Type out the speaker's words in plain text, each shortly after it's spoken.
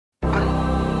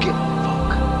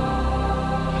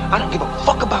I don't give a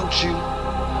fuck about you.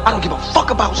 I don't give a fuck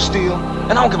about Steel.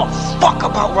 And I don't give a fuck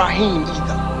about Raheem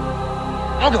either.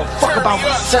 I don't give a fuck about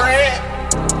myself.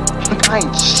 I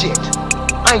ain't shit.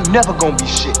 I ain't never gonna be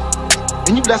shit.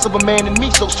 And you less of a man than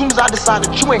me, so as soon as I decide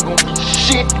that you ain't gonna be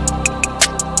shit,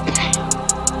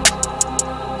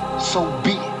 so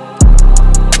be it.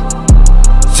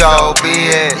 So be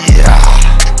it, yeah.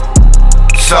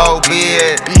 So be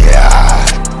it, yeah.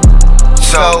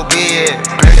 So be it.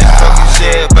 Bitches talking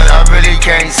shit, but I really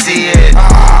can't see it.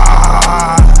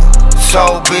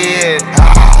 So be it.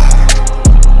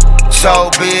 So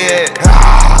be it.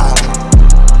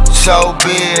 So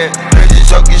be it. Bitches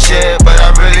talking shit, but I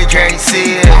really can't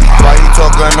see it. Why you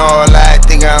talking all that,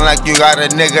 thinking like you got a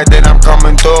nigga? Then I'm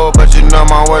coming through, but you know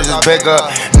my words is bigger.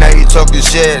 Now you talking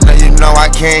shit, now you know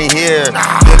I can't hear.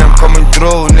 Then I'm coming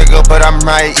through, nigga, but I'm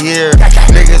right here.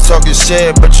 Niggas talking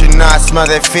shit, but you know I smell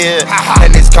that fear.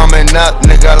 And it's coming up,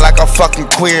 nigga, like a fucking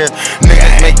queer.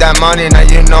 Niggas make that money, now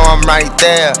you know I'm right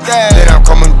there. Then I'm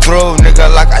coming through, nigga,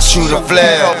 like I shoot a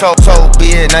flare. So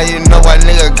be it, now you know a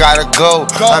nigga gotta go.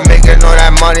 I'm making all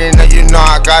that money, now you know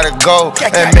I gotta go.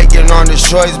 And making all this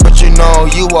choice, but you know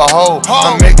you a hoe.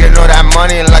 I'm making all that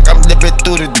money like I'm living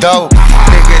through the dough.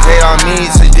 Niggas hate on me,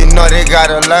 so you know they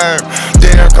gotta learn.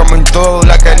 Then I'm coming through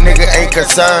like a nigga ain't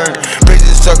concerned.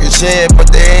 Bitches talking shit,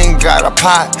 but they ain't got a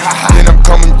pot. Then I'm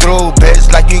coming through,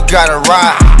 bitch, like you gotta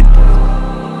rock.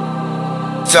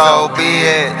 So be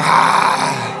it.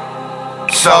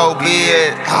 So be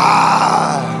it.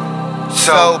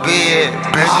 So be it.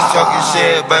 Bitches talking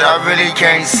shit, but I really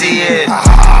can't see it.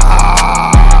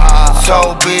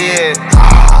 So be it.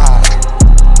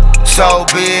 So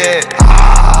be it.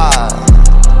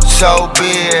 So be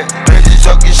it. Bitches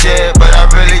talking shit, but I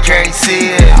really can't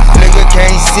see it. Nigga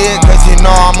can't see it, cause you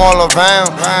know I'm all around.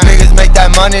 Niggas make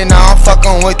that money, now I'm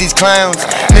fucking with these clowns.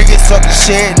 Niggas talking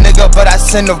shit, nigga, but I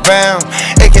send around.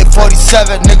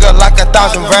 AK-47, nigga, like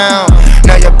 1,000 rounds.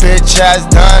 Now your bitch ass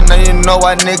done, now you know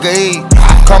what nigga eat.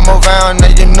 Come around,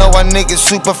 now you know a nigga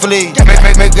super fleet.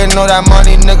 Making all that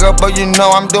money, nigga, but you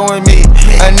know I'm doing me.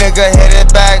 A nigga hit it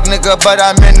back, nigga, but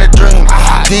I'm in the dream.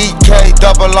 DK,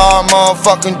 double R,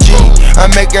 motherfucking G.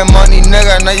 I'm making money,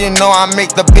 nigga, now you know I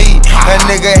make the beat. A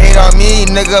nigga hate on me,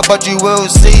 nigga, but you will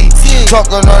see.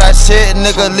 Talking all that shit,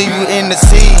 nigga, leave you in the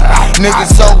sea. Nigga,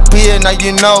 so be it, now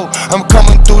you know I'm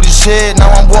coming through the shit, now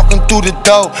I'm walking through the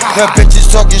door. The bitches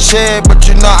talking shit, but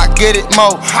you know I get it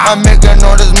mo. I'm making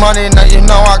all this money, now you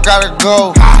know I gotta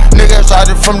go. Niggas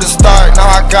started from the start, now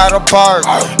I gotta bark.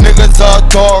 Niggas all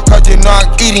talk, cause you know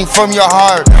I'm eating from your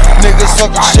heart. Niggas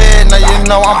talking shit, now you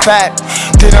know I'm back.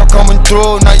 Then I'm coming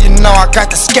through, now you know I got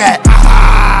the scat.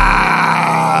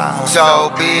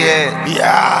 So be it,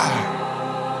 yeah.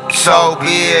 So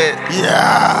be it,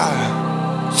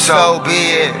 yeah. So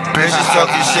be it. Bitches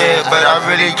talking shit, but I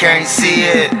really can't see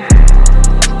it.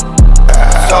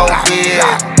 So be it.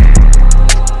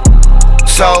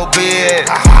 So be it.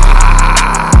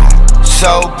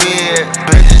 So be it.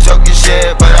 Bitches talking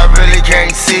shit, but I really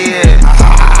can't see it.